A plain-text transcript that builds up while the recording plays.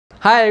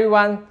Hi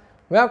everyone,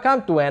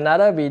 welcome to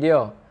another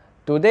video.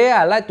 Today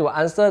I'd like to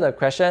answer the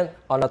question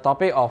on the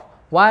topic of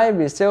why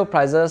resale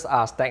prices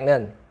are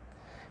stagnant.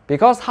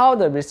 Because how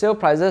the resale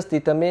prices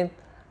determine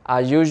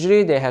are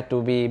usually they have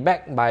to be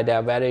backed by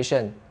their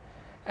valuation.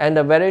 And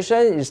the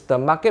valuation is the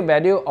market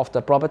value of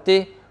the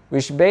property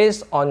which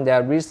based on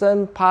their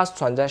recent past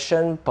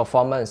transaction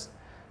performance,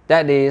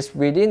 that is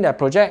within the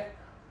project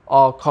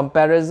or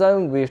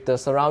comparison with the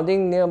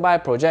surrounding nearby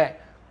project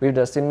with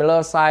the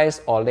similar size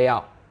or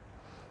layout.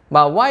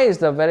 But why is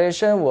the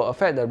valuation will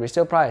affect the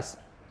resale price?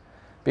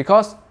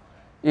 Because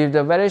if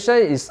the valuation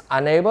is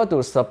unable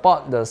to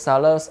support the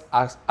seller's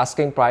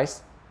asking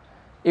price,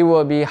 it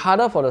will be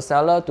harder for the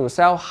seller to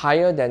sell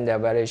higher than their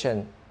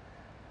valuation.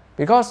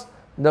 Because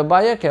the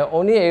buyer can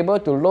only able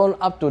to loan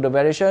up to the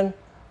valuation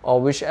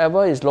or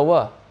whichever is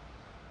lower.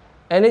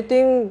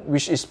 Anything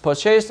which is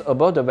purchased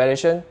above the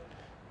valuation,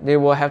 they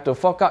will have to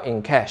fork out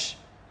in cash,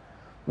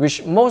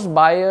 which most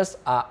buyers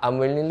are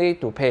unwilling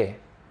to pay.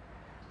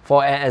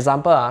 For an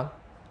example,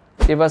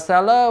 if a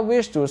seller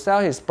wishes to sell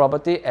his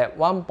property at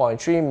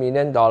 $1.3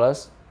 million,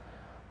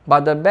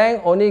 but the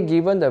bank only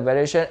given the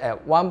valuation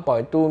at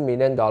 $1.2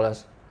 million,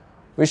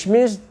 which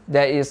means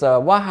there is a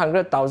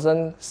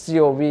 100,000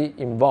 COV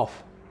involved,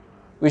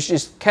 which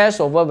is cash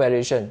over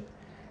valuation,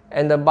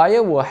 and the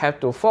buyer will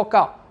have to fork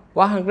out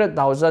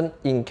 100,000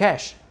 in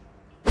cash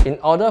in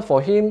order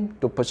for him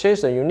to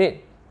purchase the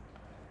unit.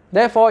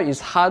 Therefore, it's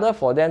harder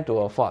for them to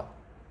afford.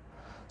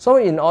 So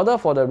in order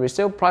for the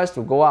resale price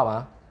to go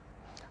up,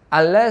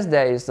 unless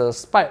there is a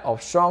spike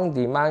of strong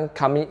demand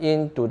coming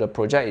into the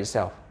project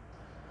itself,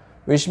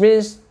 which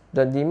means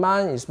the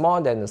demand is more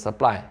than the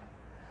supply,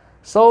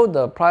 so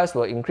the price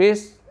will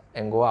increase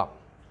and go up.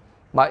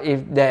 But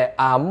if there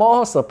are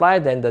more supply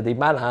than the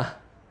demand,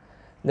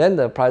 then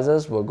the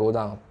prices will go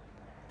down.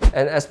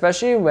 And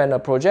especially when a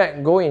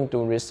project go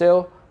into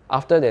resale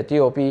after the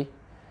TOP,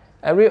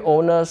 every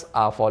owners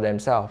are for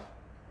themselves,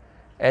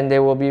 and they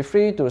will be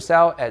free to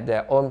sell at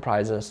their own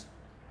prices,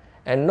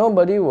 and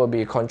nobody will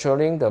be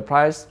controlling the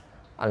price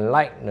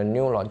unlike the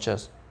new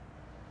launches.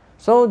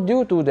 So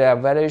due to their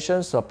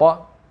valuation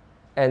support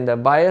and the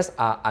buyers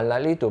are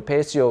unlikely to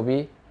pay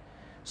COV,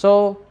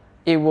 so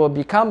it will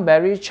become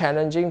very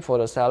challenging for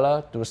the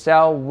seller to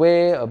sell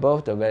way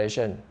above the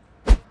valuation,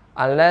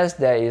 unless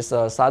there is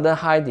a sudden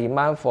high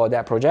demand for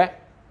that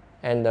project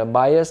and the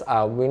buyers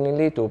are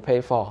willing to pay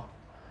for.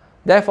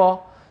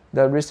 Therefore,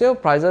 the resale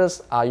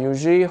prices are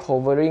usually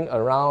hovering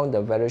around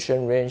the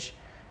valuation range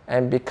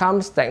and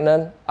become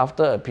stagnant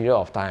after a period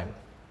of time.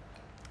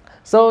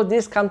 So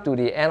this comes to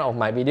the end of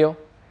my video.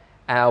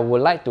 I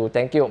would like to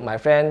thank you, my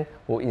friend,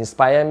 who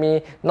inspired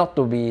me not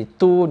to be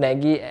too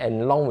naggy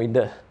and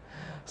long-winded.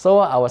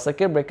 So our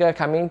circuit breaker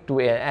coming to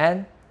an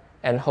end,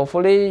 and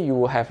hopefully you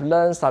will have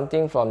learned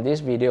something from this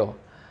video.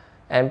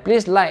 And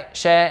please like,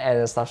 share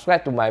and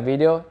subscribe to my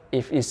video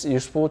if it's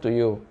useful to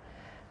you.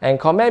 And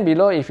comment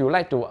below if you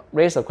like to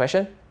raise a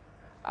question.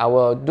 I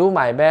will do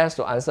my best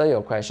to answer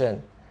your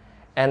question.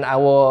 And I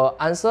will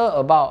answer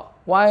about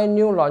why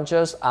new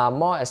launches are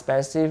more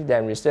expensive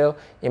than resale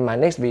in my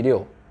next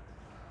video.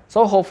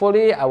 So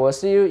hopefully I will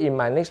see you in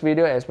my next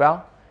video as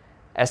well.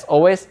 As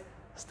always,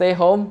 stay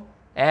home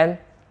and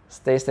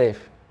stay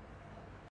safe.